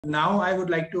Now I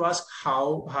would like to ask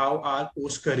how our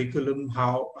post curriculum,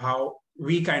 how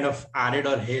we kind of added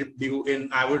or helped you in,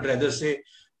 I would rather say,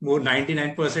 more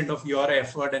 99% of your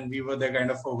effort, and we were the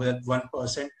kind of over that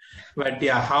 1%. But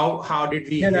yeah, how did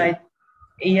we help?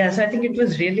 Yes, I think it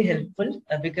was really helpful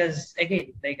because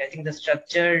again, like I think the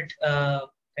structured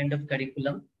kind of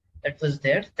curriculum that was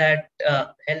there that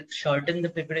helped shorten the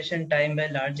preparation time by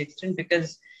a large extent,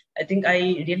 because I think I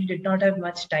really did not have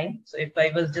much time. So if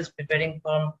I was just preparing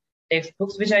from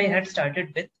textbooks, which I had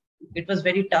started with, it was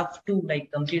very tough to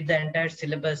like complete the entire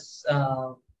syllabus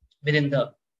within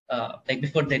the like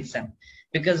before the exam,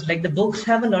 because like the books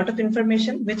have a lot of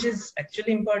information which is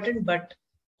actually important, but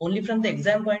only from the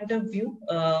exam point of view.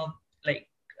 Like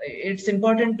it's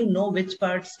important to know which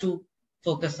parts to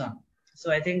focus on.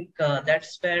 So I think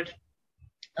that's where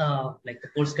like the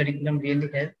course curriculum really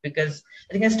helped, because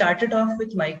I think I started off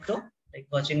with micro, like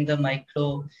watching the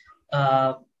micro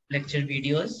lecture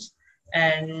videos.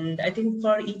 And I think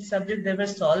for each subject, there were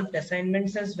solved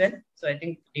assignments as well. So I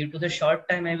think due to the short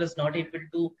time, I was not able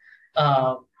to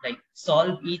like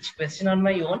solve each question on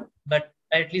my own, but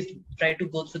I at least try to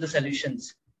go through the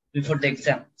solutions before the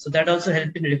exam. So that also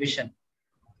helped in revision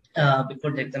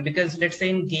before the exam, because let's say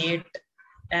in GATE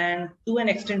and to an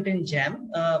extent in JAM,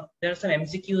 there are some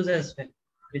MCQs as well,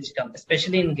 which come,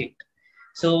 especially in GATE.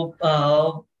 So,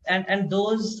 and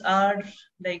those are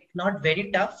like not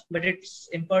very tough, but it's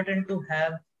important to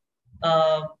have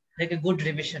like a good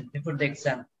revision before the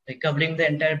exam, like covering the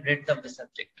entire breadth of the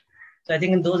subject. So I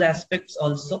think in those aspects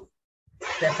also,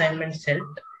 the assignments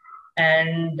helped.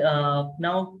 And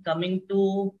now coming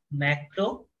to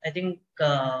macro, I think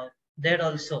there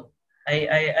also,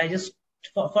 I just,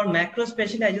 for macro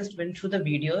especially, I just went through the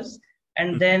videos,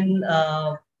 and then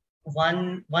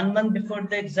one month before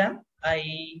the exam,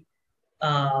 I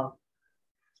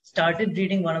started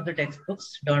reading one of the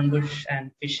textbooks, Dornbusch and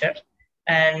Fisher,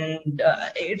 and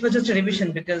it was just a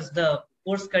revision because the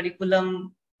course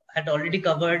curriculum had already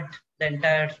covered the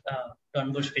entire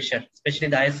Dornbusch Fisher, especially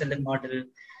the ISLM model,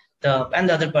 and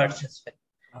the other parts as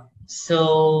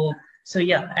well. So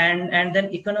yeah, and then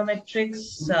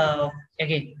econometrics,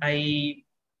 again, I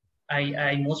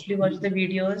mostly watched the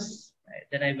videos.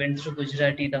 Then I went through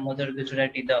Gujarati, the Mother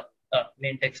Gujarati, the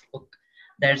main textbook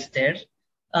that's there.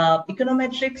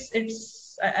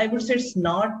 Econometrics, I would say it's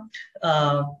not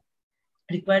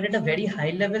required at a very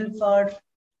high level for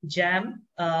JAM,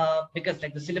 because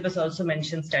like the syllabus also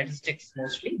mentions statistics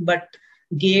mostly, but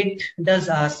GATE does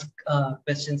ask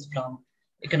questions from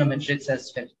econometrics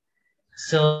as well.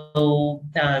 So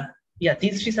yeah,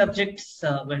 these three subjects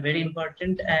were very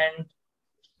important. And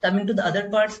coming to the other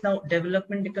parts now,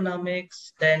 development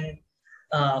economics, then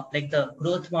like the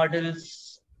growth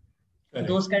models,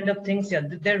 those kind of things. Yeah,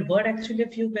 there were actually a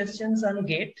few questions on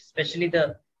GATE, especially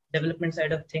the development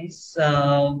side of things.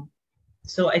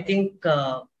 So I think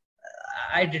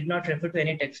I did not refer to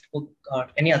any textbook or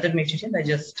any other material. I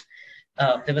just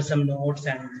there were some notes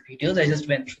and videos. I just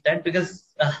went through that because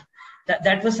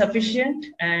that was sufficient,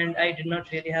 and I did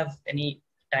not really have any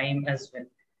time as well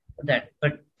for that.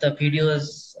 But the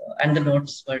videos and the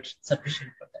notes were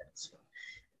sufficient for that as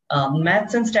well.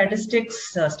 Maths and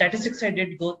statistics. Statistics I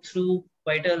did go through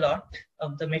quite a lot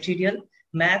of the material.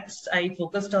 Maths I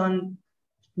focused on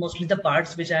mostly the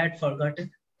parts which I had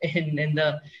forgotten in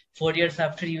the 4 years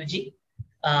after UG.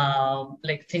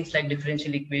 Like things like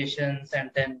differential equations, and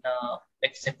then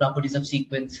like say properties of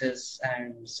sequences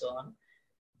and so on.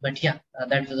 But yeah,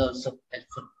 that was also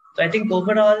helpful. So I think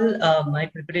overall, my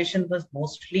preparation was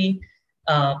mostly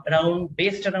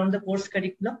based around the course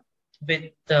curriculum,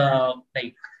 with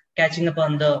like catching up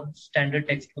on the standard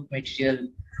textbook material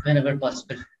whenever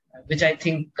possible, which I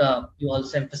think you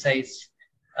also emphasize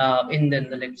in the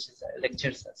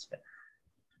lectures as well.